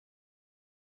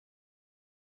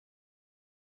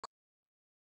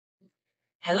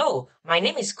Hello, my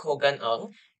name is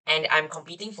𝒂𝒂𝒑𝒐𝒓𝒄 and I'm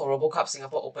competing for RoboCup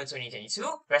Singapore Open 2022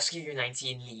 Rescue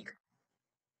U19 League.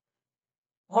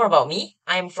 More about me,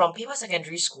 I'm from Paper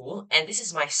Secondary School and this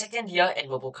is my second year in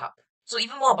RoboCup. So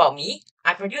even more about me,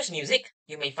 I produce music,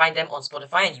 you may find them on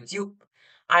Spotify and YouTube.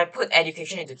 I put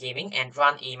education into gaming and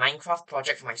run a Minecraft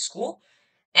project for my school.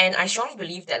 And I strongly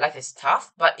believe that life is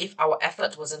tough, but if our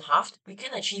effort wasn't halved, we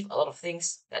can achieve a lot of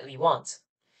things that we want.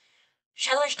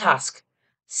 Challenge task.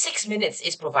 6 minutes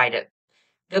is provided.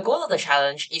 The goal of the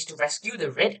challenge is to rescue the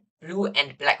red, blue,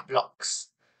 and black blocks.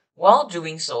 While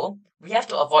doing so, we have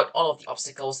to avoid all of the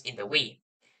obstacles in the way.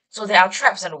 So there are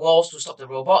traps and walls to stop the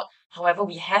robot, however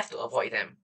we have to avoid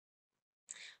them.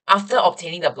 After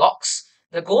obtaining the blocks,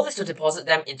 the goal is to deposit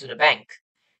them into the bank.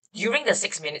 During the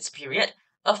 6 minutes period,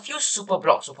 a few super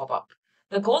blocks will pop up.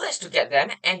 The goal is to get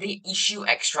them and they issue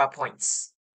extra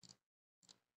points.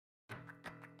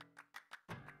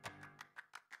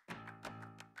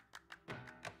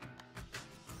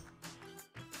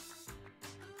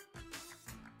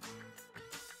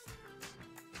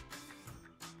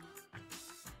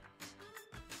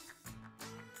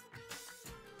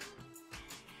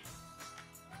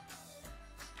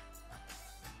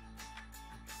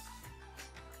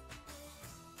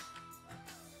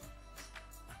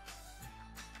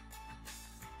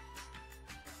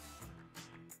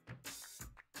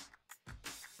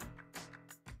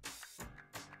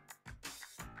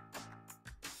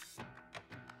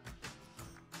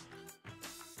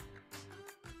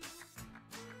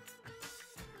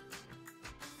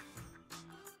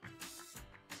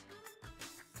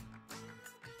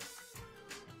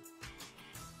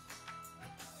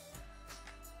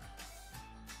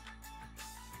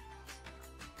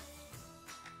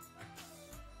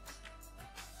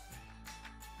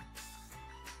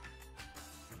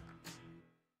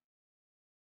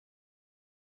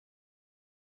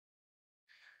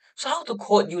 So how to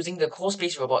code using the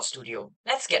CoSpace Robot Studio?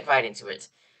 Let's get right into it.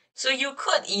 So you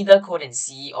could either code in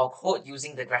C or code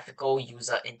using the graphical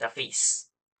user interface.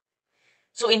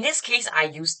 So in this case, I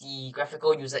use the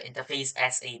graphical user interface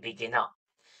as a beginner.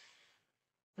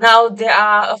 Now, there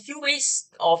are a few ways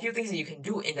or a few things that you can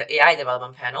do in the AI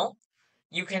development panel.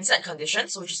 You can set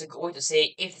conditions, which is a good way to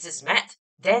say if this is met,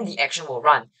 then the action will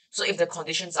run. So if the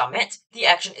conditions are met, the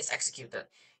action is executed.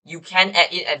 You can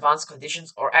add in advanced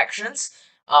conditions or actions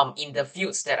in the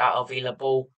fields that are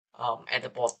available at the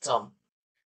bottom.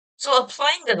 So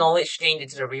applying the knowledge gained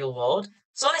into the real world.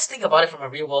 So let's think about it from a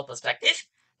real world perspective.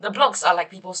 The blocks are like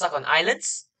people stuck on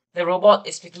islands. The robot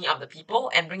is picking up the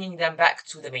people and bringing them back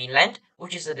to the mainland,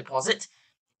 which is the deposit.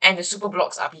 And the super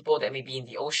blocks are people that may be in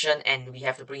the ocean and we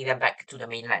have to bring them back to the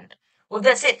mainland. Well,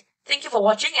 that's it. Thank you for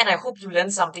watching and I hope you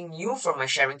learned something new from my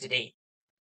sharing today.